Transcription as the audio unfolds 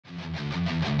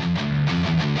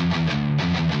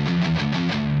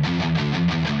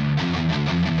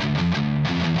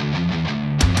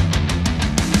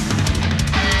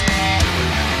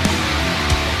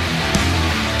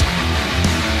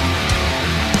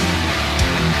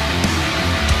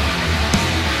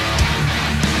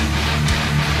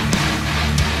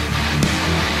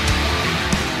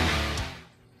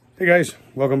Hey guys,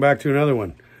 welcome back to another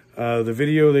one. The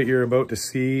video that you're about to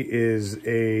see is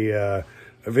a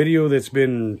video that's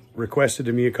been requested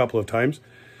to me a couple of times.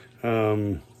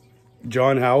 John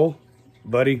Howell,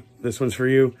 buddy, this one's for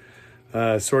you.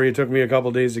 Sorry it took me a couple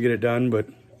days to get it done, but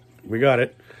we got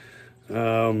it.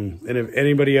 And if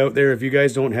anybody out there, if you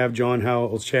guys don't have John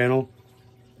Howell's channel,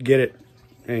 get it.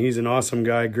 And he's an awesome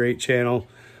guy, great channel,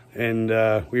 and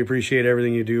we appreciate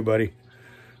everything you do, buddy.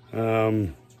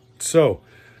 So,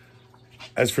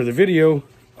 as for the video,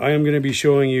 I am going to be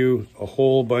showing you a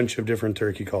whole bunch of different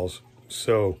turkey calls.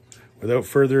 So, without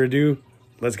further ado,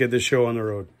 let's get this show on the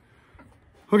road.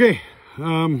 Okay,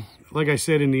 like I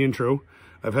said in the intro,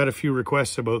 I've had a few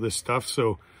requests about this stuff,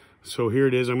 so here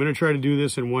it is. I'm going to try to do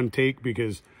this in one take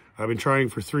because I've been trying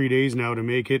for 3 days now to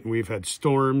make it, and we've had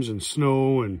storms and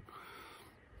snow, and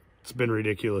it's been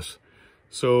ridiculous.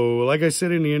 So, like I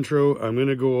said in the intro, I'm going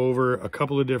to go over a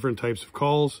couple of different types of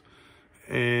calls,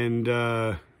 and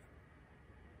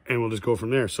we'll just go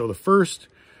from there. So the first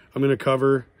I'm going to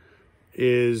cover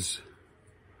is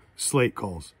slate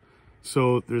calls.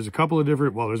 So there's a couple of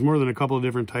different, well, there's more than a couple of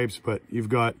different types, but you've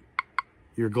got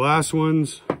your glass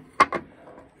ones,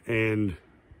 and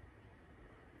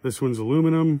this one's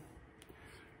aluminum,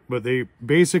 but they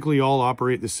basically all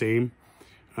operate the same.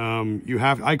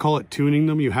 I call it tuning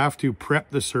them. You have to prep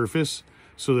the surface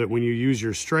so that when you use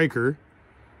your striker,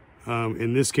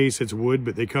 in this case it's wood,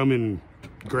 but they come in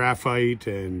graphite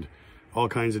and all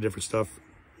kinds of different stuff.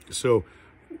 So,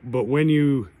 but when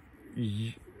you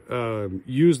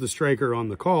use the striker on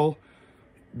the call,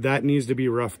 that needs to be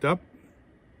roughed up.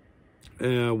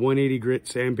 180 grit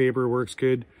sandpaper works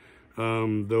good.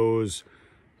 Those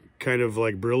kind of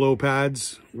like Brillo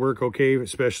pads work okay,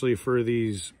 especially for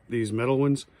these metal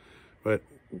ones. But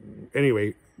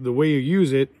anyway, the way you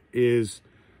use it is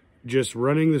just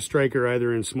running the striker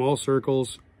either in small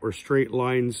circles or straight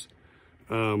lines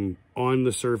on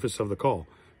the surface of the call.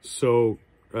 So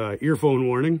earphone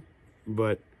warning,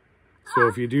 but so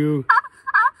if you do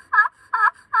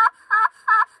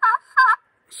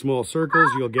small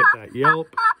circles, you'll get that yelp,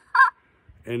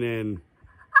 and then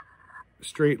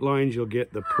straight lines, you'll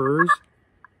get the purrs.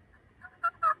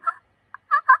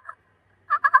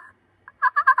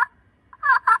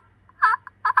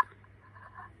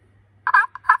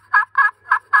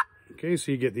 Okay,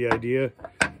 so you get the idea.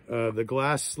 The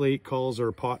glass slate calls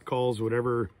or pot calls,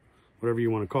 whatever you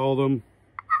want to call them.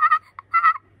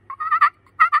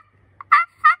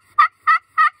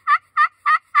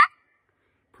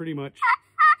 Pretty much,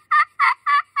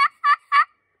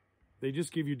 they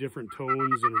just give you different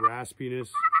tones and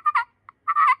raspiness.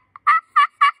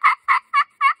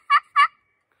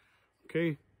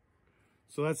 Okay,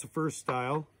 so that's the first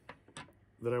style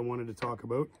that I wanted to talk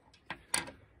about.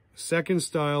 Second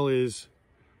style is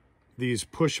these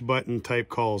push button type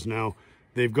calls. Now,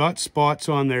 they've got spots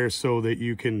on there so that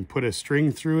you can put a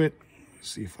string through it.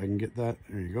 Let's see if I can get that.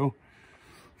 There you go.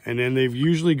 And then they've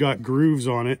usually got grooves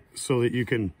on it so that you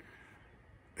can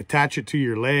attach it to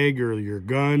your leg or your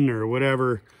gun or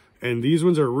whatever. And these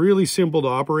ones are really simple to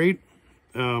operate.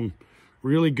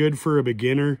 Really good for a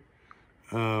beginner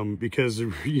because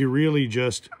you really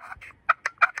just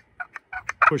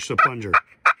push the plunger.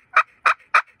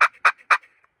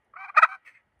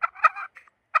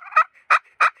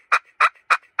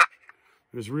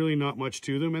 There's really not much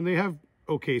to them, and they have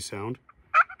okay sound.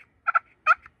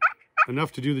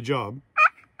 Enough to do the job.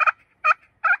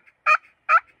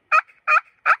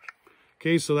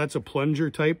 Okay, so that's a plunger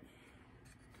type.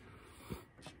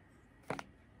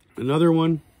 Another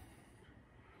one,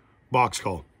 box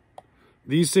call.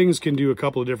 These things can do a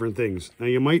couple of different things. Now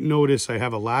you might notice I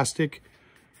have elastic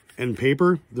and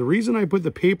paper. The reason I put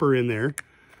the paper in there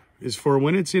is for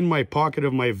when it's in my pocket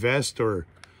of my vest, or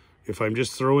if I'm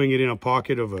just throwing it in a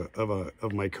pocket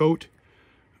of my coat.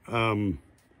 When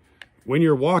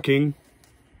you're walking,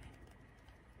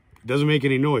 it doesn't make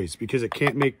any noise because it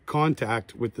can't make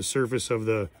contact with the surface of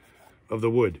the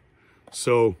wood.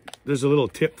 So there's a little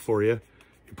tip for you.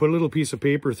 You put a little piece of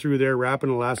paper through there, wrap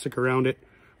an elastic around it.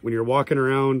 When you're walking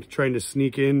around trying to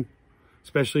sneak in,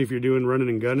 especially if you're doing running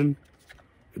and gunning,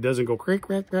 it doesn't go crack,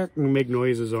 crack, crack and make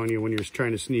noises on you when you're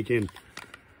trying to sneak in.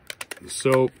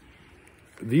 So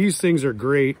these things are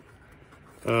great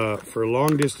for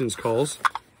long distance calls.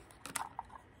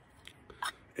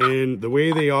 And the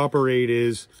way they operate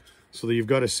is, so that you've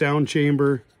got a sound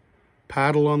chamber,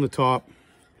 paddle on the top,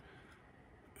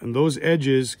 and those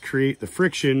edges create the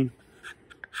friction.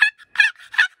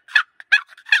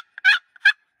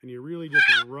 And you really just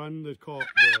run the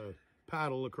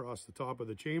paddle across the top of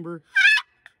the chamber.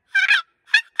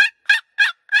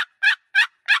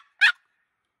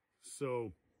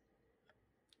 So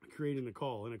creating the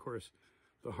call. And of course,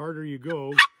 the harder you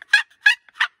go,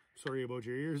 sorry about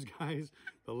your ears, guys,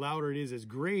 the louder it is. It's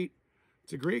great.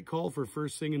 It's a great call for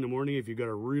first thing in the morning if you've got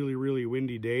a really, really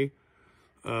windy day,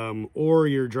 or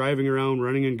you're driving around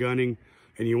running and gunning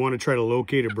and you want to try to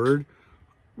locate a bird.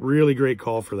 Really great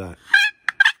call for that.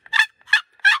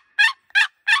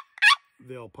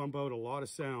 They'll pump out a lot of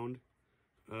sound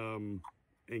and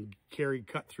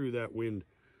cut through that wind.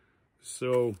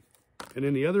 So, and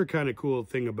then the other kind of cool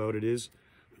thing about it is,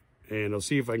 and I'll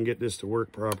see if I can get this to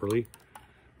work properly,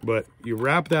 but you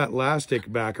wrap that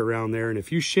elastic back around there, and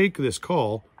if you shake this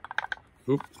call,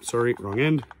 oops, sorry, wrong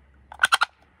end.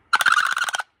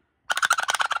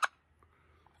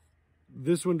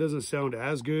 This one doesn't sound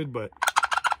as good, but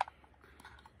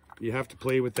you have to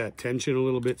play with that tension a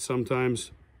little bit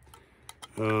sometimes.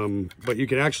 But you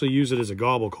can actually use it as a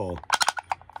gobble call.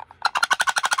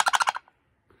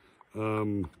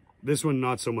 This one,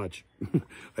 not so much.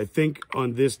 I think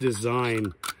on this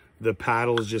design, the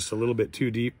paddle is just a little bit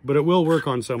too deep, but it will work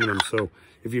on some of them. So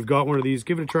if you've got one of these,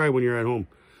 give it a try when you're at home,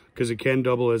 because it can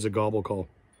double as a gobble call.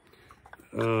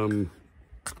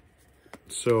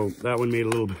 So that one made a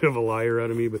little bit of a liar out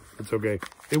of me, but it's okay.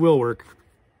 It will work.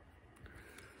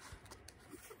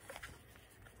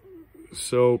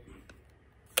 So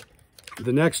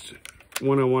the next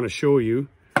one I want to show you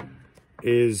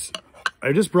is,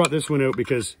 I just brought this one out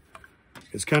because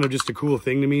it's kind of just a cool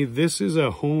thing to me. This is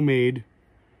a homemade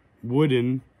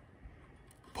wooden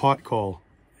pot call.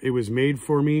 It was made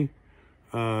for me.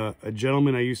 A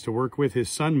gentleman I used to work with, his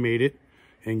son made it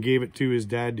and gave it to his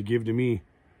dad to give to me.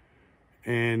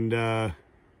 And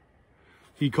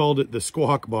he called it the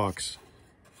Squawk Box.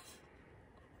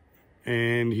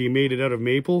 And he made it out of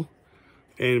maple.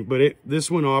 But this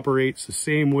one operates the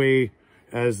same way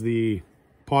as the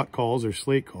pot calls or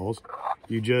slate calls.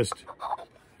 You just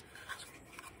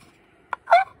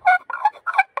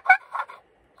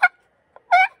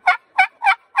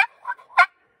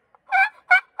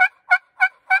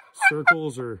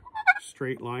circles or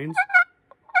straight lines.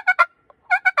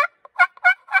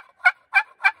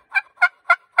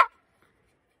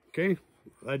 Okay,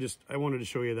 I wanted to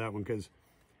show you that one because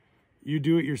you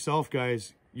do it yourself,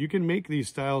 guys. You can make these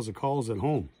styles of calls at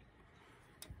home,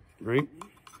 right?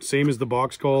 Same as the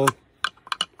box call.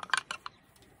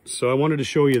 So I wanted to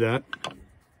show you that.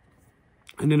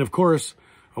 And then of course,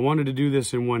 I wanted to do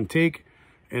this in one take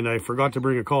and I forgot to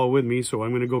bring a call with me. So I'm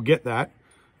going to go get that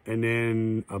and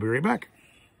then I'll be right back.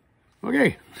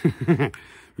 Okay.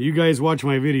 You guys watch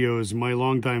my videos, my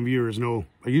longtime viewers know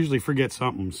I usually forget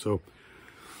something. So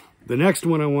the next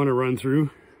one I want to run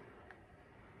through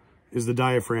is the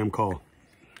diaphragm call.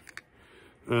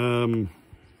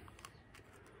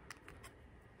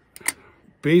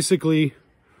 Basically,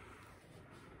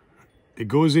 it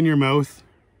goes in your mouth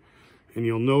and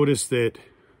you'll notice that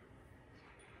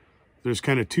there's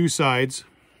kind of two sides,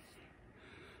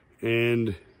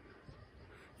 and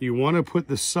you want to put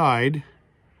the side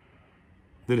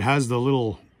that has the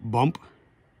little bump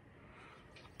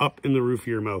up in the roof of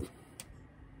your mouth.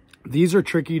 These are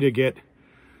tricky to get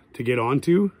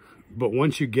onto, but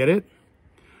once you get it,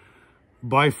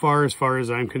 by far, as far as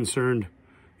I'm concerned,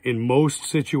 in most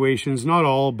situations, not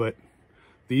all, but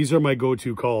these are my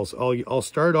go-to calls. I'll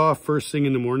start off first thing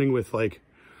in the morning with like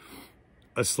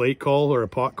a slate call or a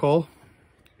pot call.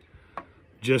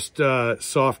 Just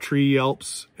soft tree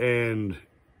yelps and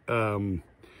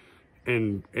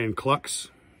clucks.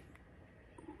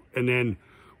 And then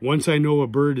once I know a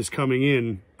bird is coming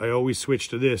in, I always switch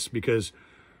to this because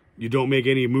you don't make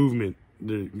any movement.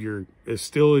 You're as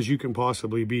still as you can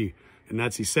possibly be. And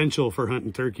that's essential for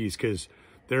hunting turkeys because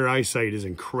their eyesight is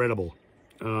incredible.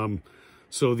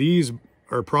 So these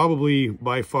are probably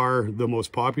by far the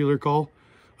most popular call.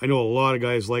 I know a lot of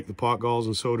guys like the pot calls,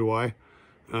 and so do I.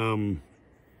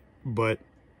 But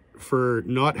for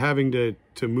not having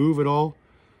to move at all,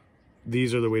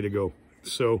 these are the way to go.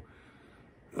 So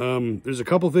there's a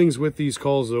couple things with these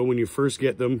calls though. When you first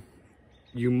get them,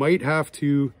 you might have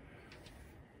to,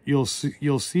 you'll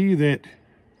see that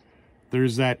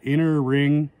there's that inner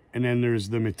ring and then there's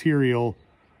the material,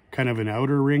 kind of an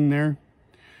outer ring there.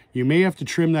 You may have to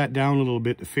trim that down a little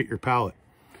bit to fit your palate,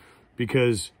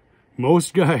 because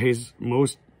most guys,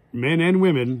 most men and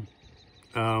women,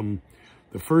 the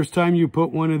first time you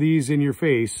put one of these in your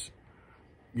face,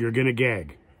 you're gonna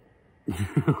gag.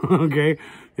 Okay,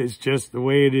 it's just the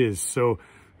way it is. So,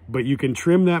 but you can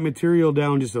trim that material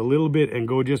down just a little bit and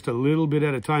go just a little bit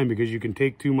at a time, because you can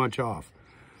take too much off.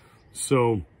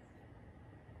 So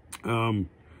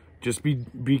just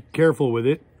be careful with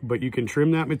it, but you can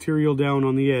trim that material down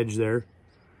on the edge there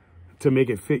to make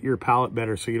it fit your palate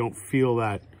better, so you don't feel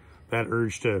that that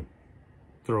urge to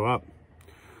throw up.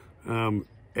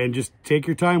 And just take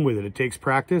your time with it. It takes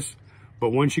practice, but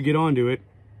once you get onto it,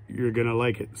 you're gonna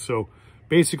like it. So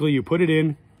basically you put it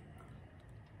in,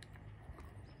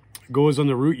 it goes on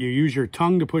the root, you use your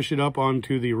tongue to push it up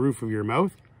onto the roof of your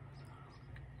mouth.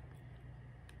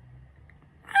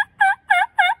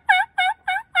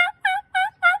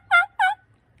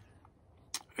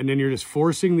 And then you're just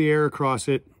forcing the air across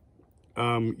it,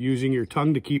 using your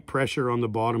tongue to keep pressure on the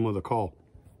bottom of the caul.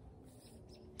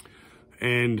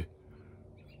 And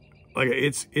like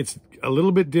it's a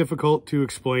little bit difficult to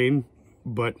explain,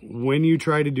 but when you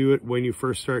try to do it, when you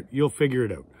first start, you'll figure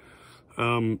it out.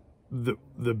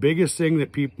 The biggest thing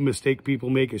that mistake people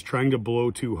make is trying to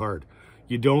blow too hard.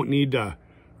 You don't need to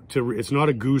it's not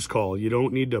a goose call. You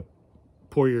don't need to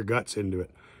pour your guts into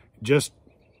it. Just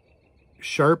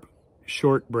sharp,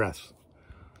 short breaths.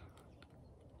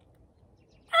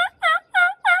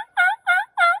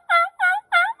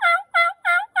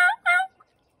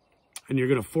 And you're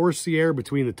going to force the air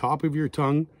between the top of your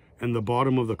tongue and the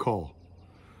bottom of the caul.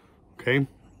 Okay?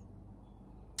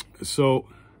 So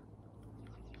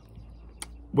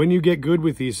when you get good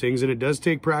with these things, and it does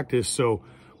take practice, so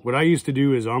what I used to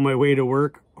do is on my way to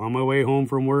work, on my way home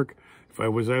from work, if I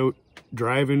was out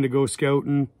driving to go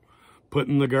scouting,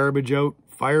 putting the garbage out,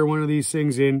 fire one of these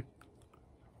things in.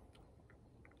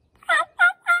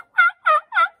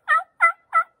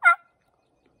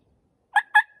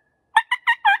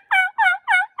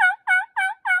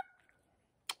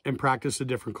 And practice the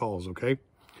different calls, okay?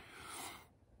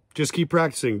 Just keep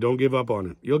practicing. Don't give up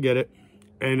on it. You'll get it.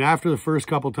 And after the first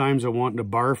couple times of wanting to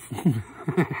barf,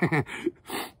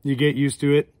 you get used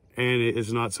to it, and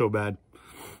it's not so bad.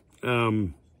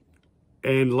 And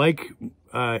like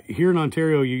here in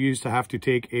Ontario, you used to have to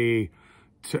take a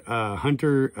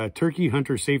turkey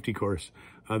hunter safety course.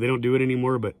 They don't do it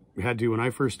anymore, but we had to when I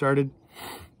first started.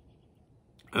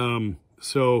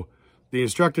 So the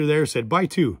instructor there said, buy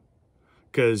 2.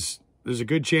 Because there's a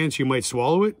good chance you might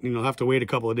swallow it, and you'll have to wait a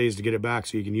couple of days to get it back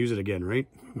so you can use it again, right?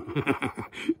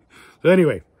 So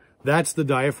anyway, that's the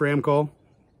diaphragm call.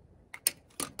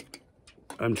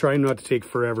 I'm trying not to take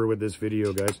forever with this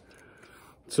video, guys.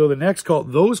 So the next call,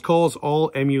 those calls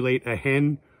all emulate a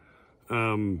hen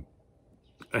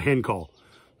call,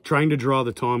 trying to draw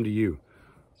the tom to you.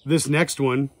 This next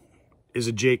one is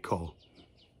a Jake call,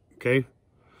 okay?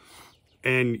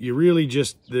 And you really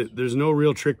just, there's no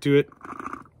real trick to it.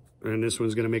 And this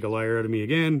one's going to make a liar out of me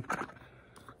again.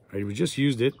 I just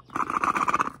used it.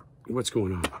 What's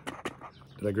going on?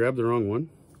 Did I grab the wrong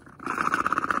one?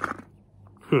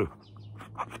 Huh.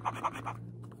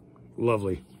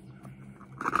 Lovely.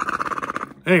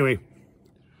 Anyway,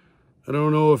 I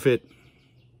don't know if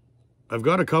I've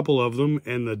got a couple of them,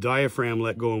 and the diaphragm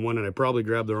let go in one, and I probably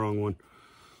grabbed the wrong one.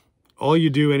 All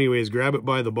you do anyway is grab it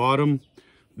by the bottom.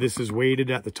 This is weighted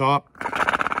at the top.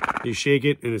 You shake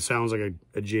it, and it sounds like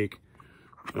a Jake.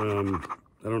 I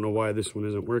don't know why this one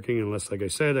isn't working, unless, like I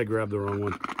said, I grabbed the wrong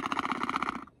one.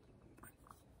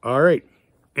 All right.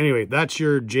 Anyway, that's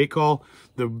your Jake call.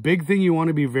 The big thing you want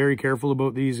to be very careful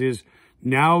about these is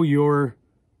now you're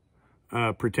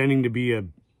pretending to be a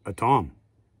tom.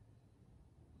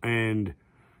 And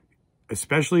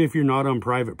especially if you're not on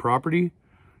private property,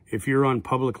 if you're on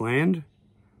public land,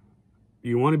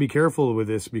 you want to be careful with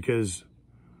this, because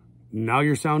now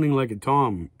you're sounding like a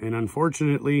tom. And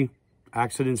unfortunately,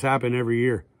 accidents happen every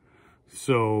year.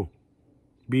 So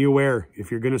be aware. If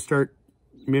you're going to start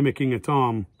mimicking a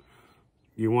tom,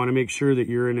 you want to make sure that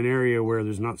you're in an area where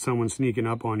there's not someone sneaking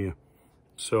up on you.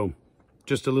 So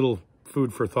just a little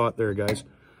food for thought there, guys.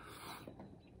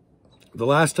 The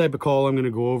last type of call I'm going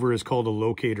to go over is called a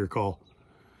locator call.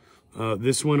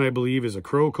 This one, I believe, is a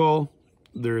crow call.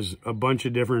 There's a bunch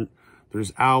of different,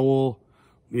 there's owl,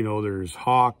 you know, there's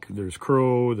hawk, there's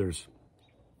crow, there's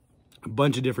a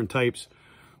bunch of different types.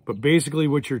 But basically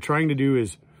what you're trying to do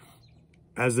is,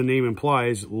 as the name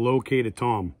implies, locate a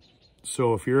tom.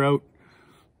 So if you're out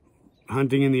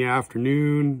hunting in the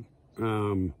afternoon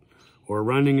or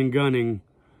running and gunning,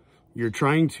 you're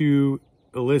trying to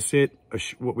elicit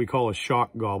what we call a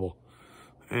shock gobble.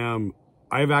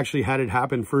 I've actually had it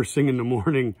happen first thing in the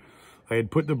morning. I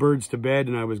had put the birds to bed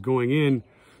and I was going in,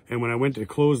 and when I went to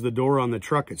close the door on the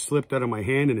truck, it slipped out of my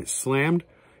hand and it slammed,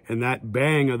 and that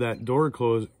bang of that door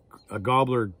close, a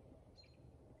gobbler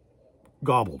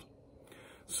gobbled.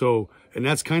 So, and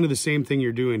that's kind of the same thing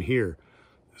you're doing here.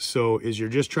 So is you're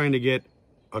just trying to get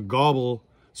a gobble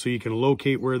so you can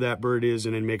locate where that bird is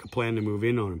and then make a plan to move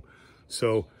in on him.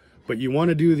 So, but you want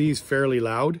to do these fairly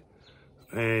loud.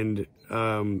 And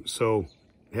so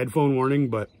headphone warning,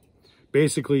 but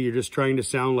basically you're just trying to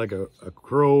sound like a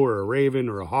crow or a raven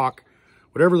or a hawk,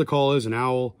 whatever the call is, an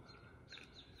owl.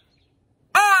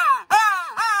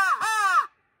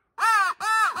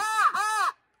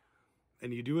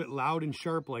 And you do it loud and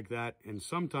sharp like that, and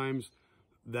sometimes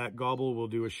that gobble will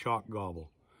do a shock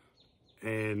gobble.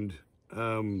 And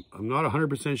I'm not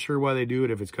 100% sure why they do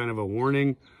it, if it's kind of a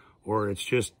warning or it's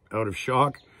just out of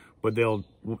shock, but they'll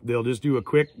just do a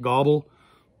quick gobble,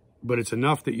 but it's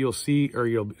enough that you'll see, or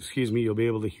you'll be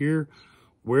able to hear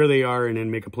where they are and then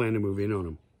make a plan to move in on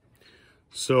them.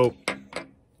 So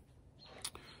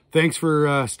thanks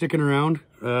for sticking around.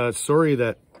 Sorry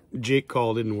that Jake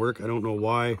call didn't work. I don't know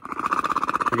why.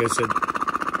 Like I said,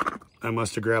 I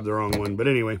must have grabbed the wrong one. But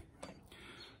anyway,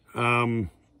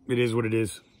 it is what it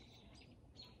is.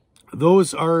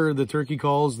 Those are the turkey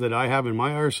calls that I have in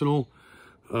my arsenal.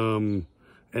 And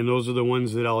those are the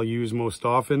ones that I'll use most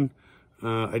often.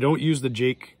 I don't use the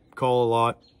Jake call a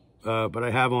lot, but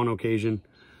I have on occasion.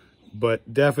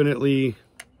 But definitely,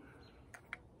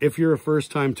 if you're a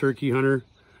first-time turkey hunter,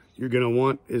 you're going to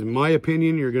want, in my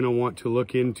opinion, you're going to want to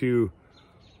look into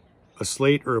a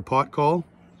slate or a pot call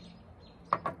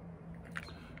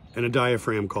and a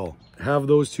diaphragm call. Have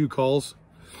those two calls.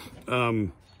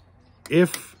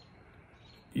 If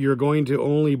you're going to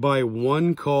only buy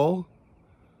one call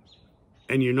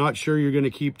and you're not sure you're going to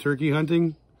keep turkey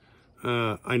hunting,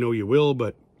 I know you will,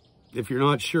 but if you're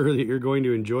not sure that you're going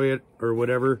to enjoy it or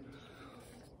whatever,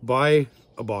 buy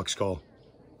a box call.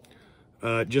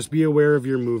 Just be aware of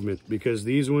your movement, because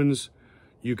these ones,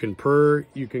 you can purr,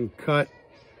 you can cut,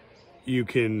 you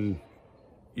can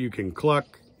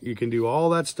cluck, you can do all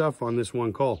that stuff on this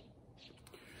one call.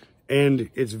 And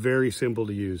it's very simple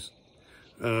to use.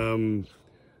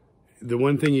 The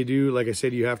one thing you do, like I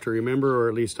said, you have to remember, or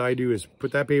at least I do, is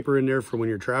put that paper in there for when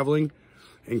you're traveling,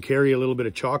 and carry a little bit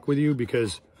of chalk with you,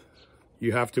 because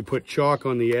you have to put chalk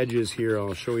on the edges here.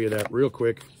 I'll show you that real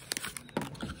quick.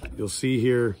 You'll see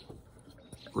here,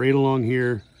 right along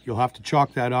here, you'll have to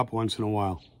chalk that up once in a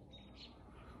while.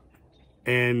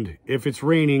 And if it's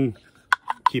raining,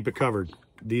 keep it covered.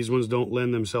 These ones don't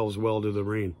lend themselves well to the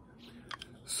rain.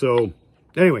 So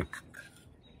anyway,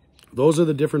 those are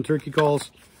the different turkey calls.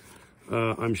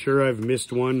 I'm sure I've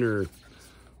missed one, or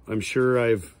I'm sure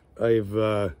I've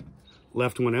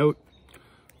left one out,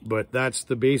 but that's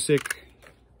the basic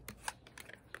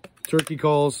turkey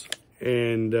calls.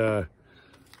 And I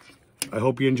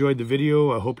hope you enjoyed the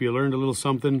video. I hope you learned a little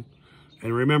something.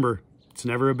 And remember, it's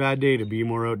never a bad day to be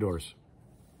more outdoors.